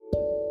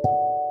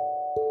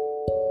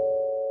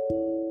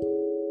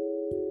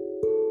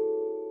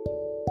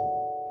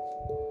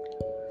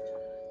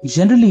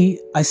Generally,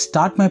 I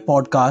start my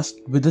podcast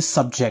with a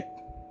subject,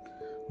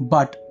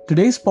 but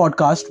today's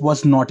podcast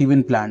was not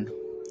even planned.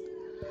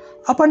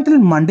 Up until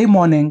Monday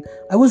morning,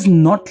 I was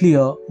not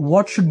clear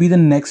what should be the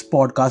next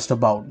podcast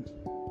about.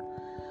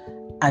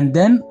 And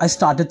then I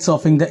started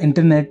surfing the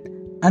internet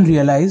and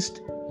realized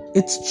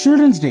it's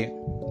Children's Day.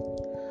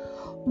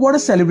 What a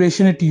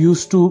celebration it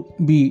used to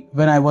be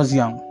when I was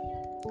young.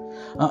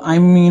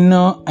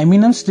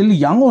 I'm still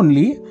young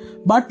only,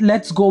 but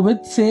let's go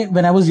with say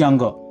when I was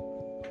younger.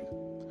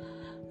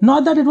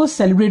 Not that it was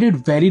celebrated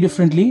very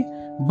differently,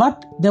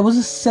 but there was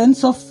a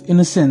sense of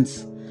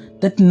innocence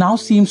that now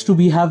seems to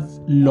be have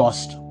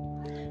lost,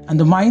 and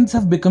the minds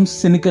have become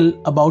cynical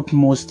about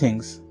most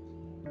things.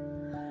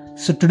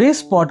 So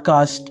today's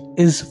podcast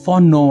is for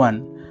no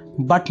one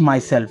but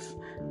myself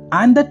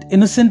and that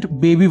innocent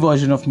baby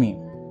version of me.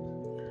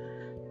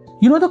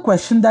 The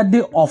question that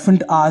they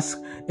often ask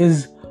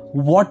is,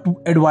 what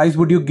advice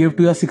would you give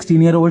to your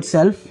 16-year-old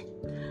self?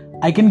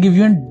 I can give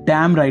you a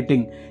damn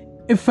writing.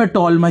 If at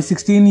all my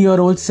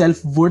 16-year-old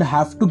self would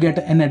have to get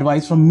an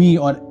advice from me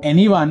or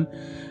anyone,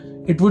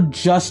 it would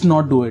just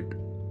not do it.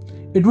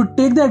 It would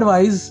take the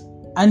advice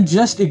and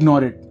just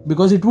ignore it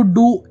because it would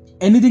do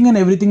anything and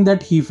everything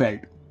that he felt.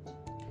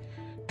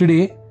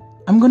 Today,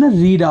 I'm gonna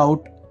read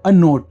out a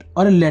note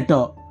or a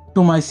letter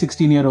to my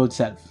 16-year-old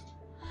self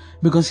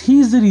because he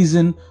is the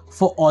reason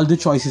for all the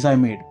choices I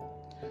made,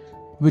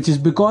 which is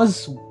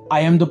because I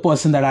am the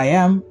person that I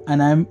am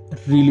and I'm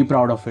really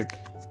proud of it.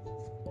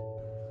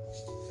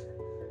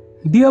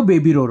 Dear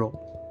baby Roro,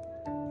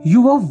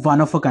 you were one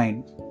of a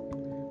kind.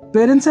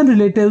 Parents and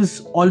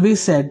relatives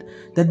always said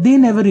that they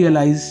never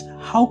realized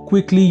how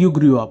quickly you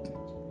grew up.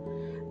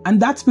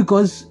 And that's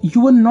because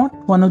you were not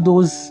one of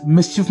those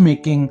mischief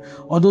making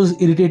or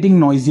those irritating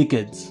noisy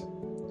kids.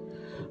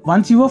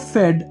 Once you were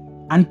fed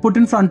and put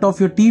in front of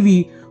your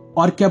TV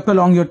or kept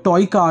along your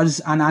toy cars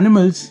and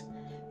animals,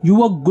 you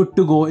were good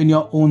to go in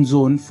your own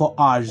zone for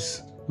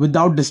hours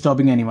without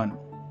disturbing anyone.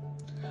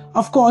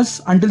 Of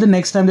course, until the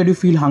next time that you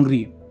feel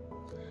hungry.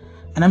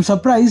 And I'm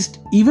surprised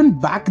even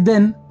back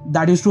then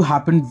that used to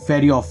happen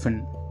very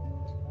often.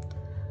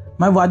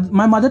 My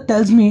mother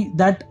tells me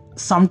that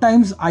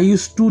sometimes I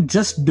used to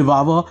just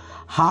devour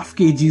half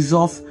kgs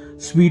of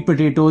sweet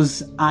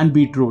potatoes and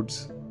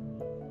beetroots.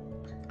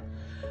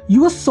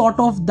 You were sort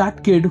of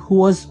that kid who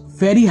was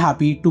very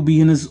happy to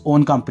be in his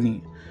own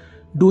company,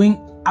 doing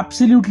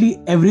absolutely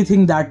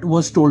everything that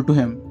was told to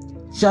him,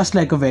 just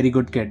like a very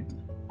good kid.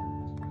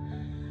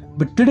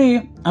 But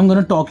today I'm going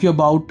to talk to you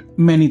about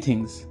many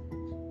things.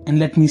 And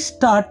let me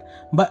start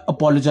by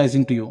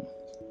apologizing to you.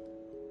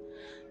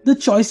 The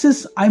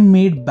choices I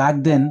made back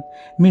then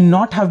may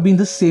not have been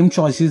the same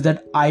choices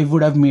that I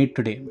would have made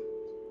today.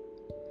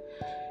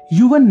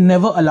 You were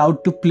never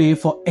allowed to play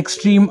for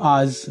extreme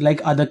hours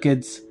like other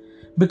kids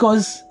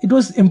because it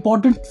was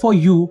important for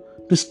you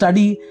to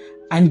study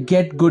and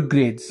get good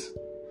grades.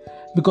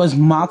 Because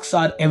marks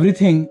are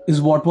everything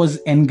is what was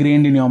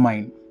ingrained in your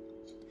mind.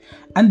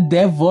 And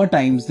there were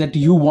times that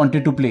you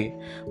wanted to play,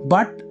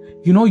 but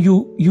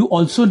you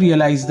also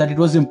realized that it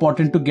was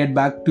important to get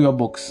back to your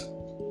books.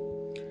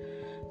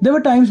 There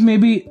were times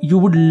maybe you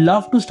would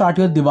love to start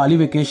your Diwali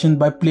vacation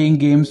by playing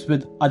games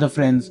with other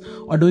friends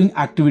or doing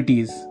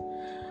activities,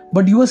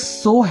 but you were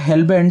so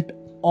hell-bent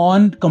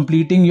on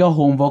completing your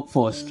homework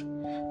first,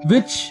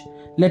 which,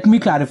 let me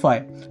clarify,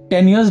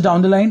 10 years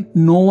down the line,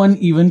 no one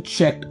even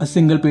checked a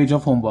single page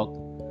of homework,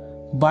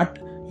 but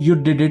you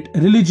did it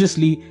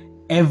religiously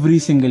every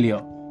single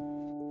year.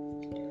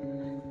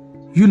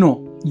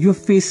 You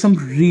have faced some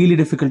really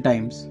difficult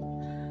times.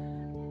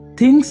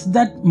 Things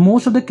that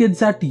most of the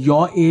kids at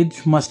your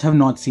age must have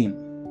not seen.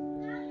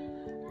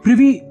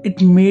 Privi,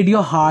 it made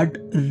your heart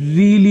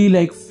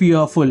really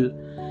fearful,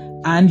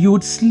 and you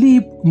would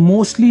sleep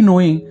mostly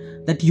knowing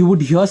that you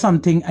would hear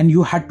something and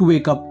you had to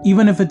wake up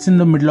even if it's in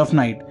the middle of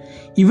night,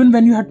 even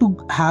when you had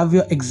to have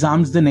your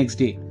exams the next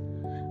day.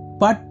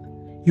 But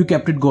you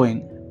kept it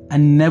going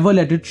and never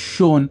let it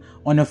shown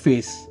on your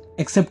face,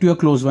 except to your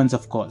close ones,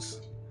 of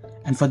course.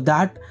 And for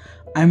that,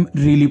 I'm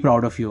really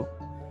proud of you.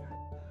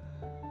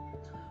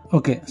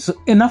 Okay, so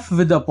enough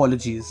with the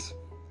apologies.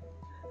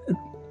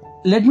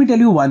 Let me tell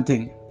you one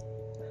thing.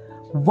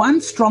 One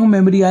strong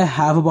memory I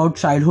have about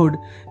childhood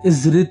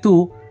is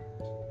Ritu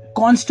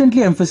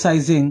constantly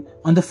emphasizing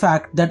on the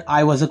fact that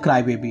I was a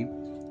crybaby.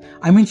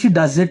 She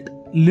does it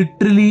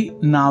literally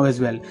now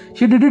as well.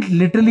 She did it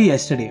literally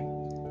yesterday.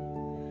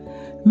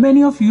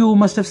 Many of you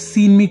must have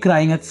seen me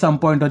crying at some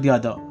point or the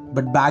other,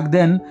 but back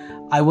then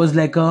I was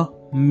like a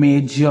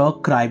major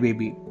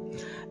crybaby.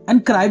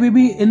 And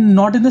crybaby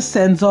not in the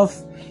sense of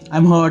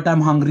I'm hurt, I'm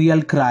hungry,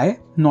 I'll cry.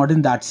 Not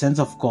in that sense,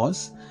 of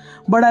course.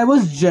 But I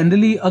was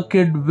generally a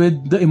kid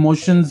with the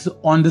emotions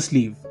on the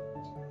sleeve.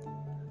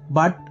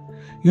 But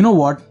you know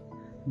what?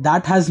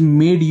 That has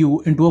made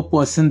you into a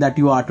person that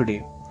you are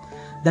today.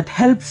 That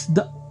helps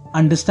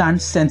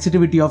understand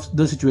sensitivity of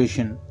the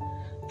situation.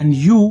 And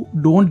you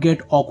don't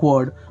get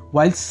awkward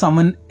while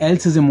someone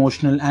else is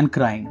emotional and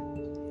crying.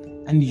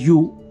 And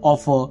you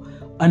offer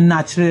a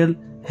natural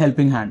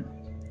helping hand.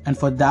 And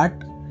for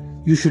that,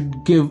 you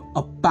should give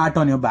a pat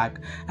on your back.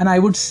 And I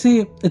would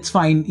say it's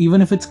fine,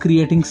 even if it's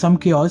creating some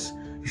chaos,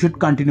 you should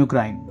continue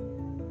crying.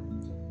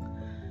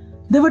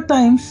 There were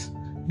times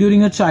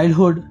during your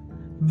childhood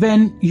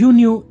when you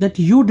knew that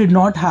you did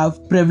not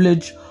have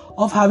privilege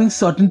of having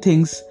certain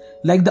things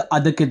like the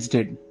other kids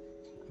did.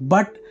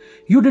 But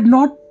you did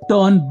not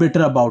turn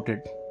bitter about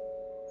it.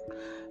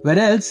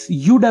 Whereas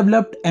you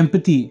developed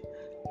empathy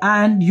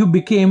and you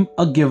became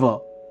a giver.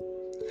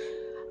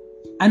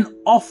 And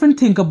often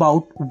think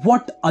about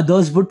what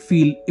others would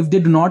feel if they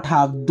do not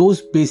have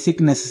those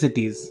basic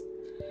necessities.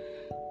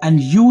 And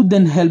you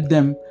then help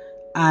them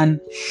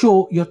and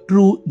show your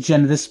true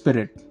generous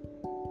spirit.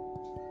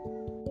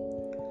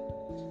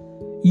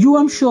 You,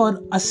 I'm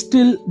sure, are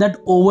still that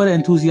over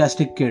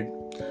enthusiastic kid,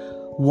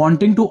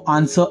 wanting to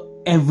answer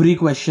every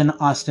question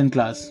asked in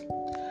class.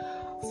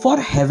 For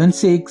heaven's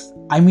sakes,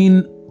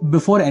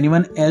 before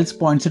anyone else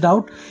points it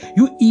out,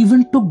 you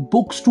even took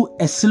books to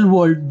SL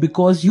World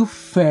because you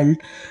felt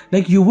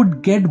like you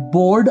would get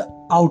bored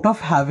out of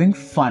having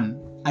fun.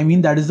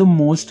 That is the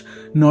most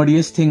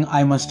nerdiest thing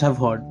I must have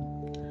heard.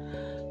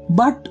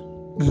 But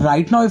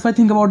right now, if I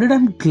think about it,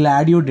 I'm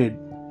glad you did,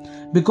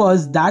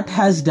 because that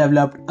has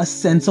developed a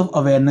sense of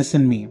awareness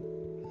in me.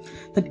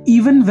 That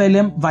even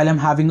while I'm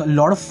having a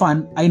lot of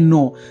fun, I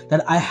know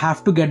that I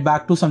have to get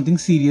back to something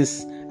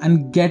serious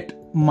and get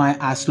my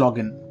ass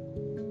login.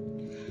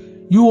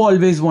 You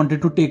always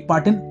wanted to take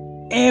part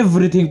in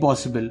everything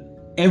possible.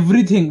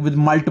 Everything with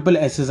multiple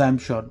S's, I'm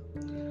sure.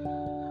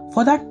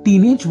 For that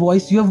teenage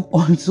voice, you have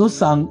also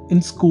sung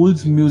in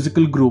school's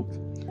musical group.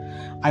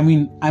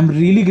 I'm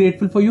really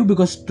grateful for you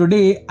because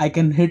today I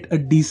can hit a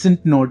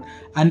decent note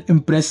and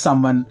impress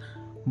someone.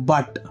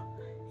 But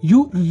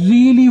you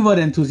really were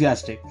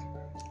enthusiastic.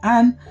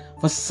 And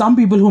for some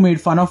people who made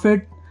fun of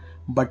it,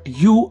 but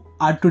you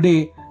are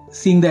today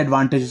seeing the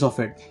advantages of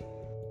it.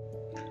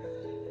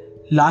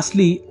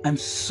 Lastly, I'm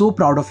so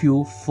proud of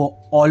you for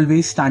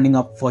always standing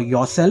up for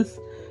yourself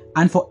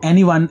and for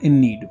anyone in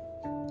need.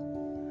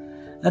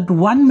 That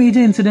one major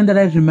incident that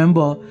I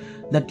remember,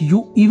 that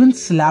you even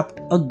slapped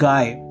a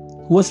guy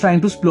who was trying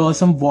to splur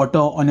some water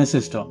on your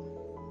sister.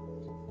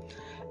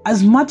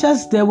 As much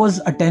as there was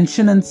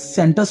attention and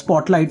center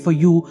spotlight for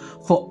you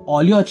for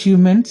all your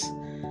achievements,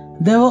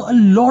 there were a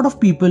lot of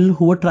people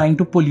who were trying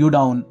to pull you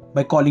down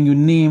by calling you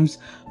names,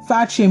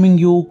 fat shaming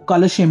you,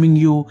 color shaming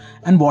you,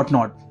 and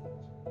whatnot.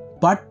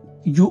 But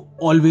you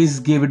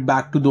always gave it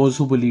back to those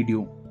who bullied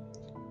you.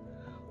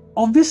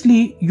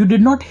 Obviously, you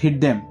did not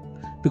hit them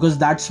because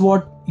that's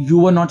what you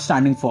were not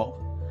standing for.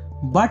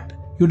 But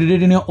you did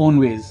it in your own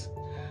ways.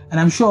 And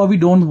I'm sure we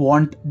don't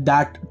want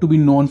that to be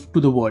known to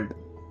the world.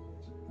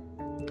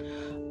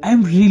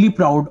 I'm really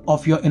proud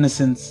of your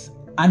innocence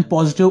and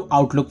positive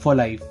outlook for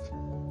life.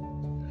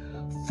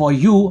 For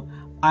you,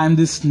 I am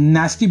this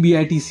nasty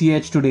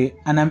bitch today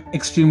and I'm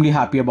extremely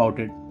happy about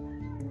it.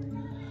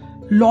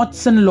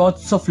 Lots and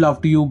lots of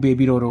love to you,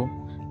 baby Roro.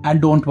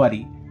 And don't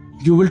worry,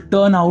 you will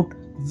turn out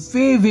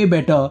way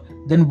better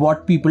than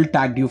what people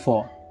tagged you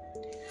for.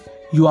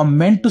 You are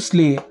meant to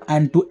slay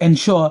and to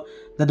ensure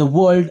that the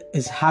world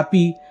is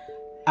happy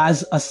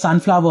as a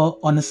sunflower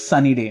on a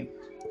sunny day.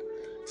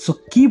 So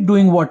keep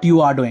doing what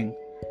you are doing.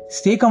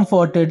 Stay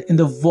comforted in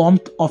the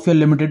warmth of your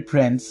limited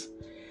friends.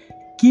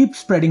 Keep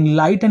spreading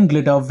light and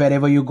glitter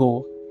wherever you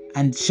go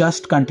and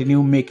just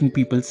continue making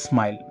people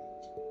smile.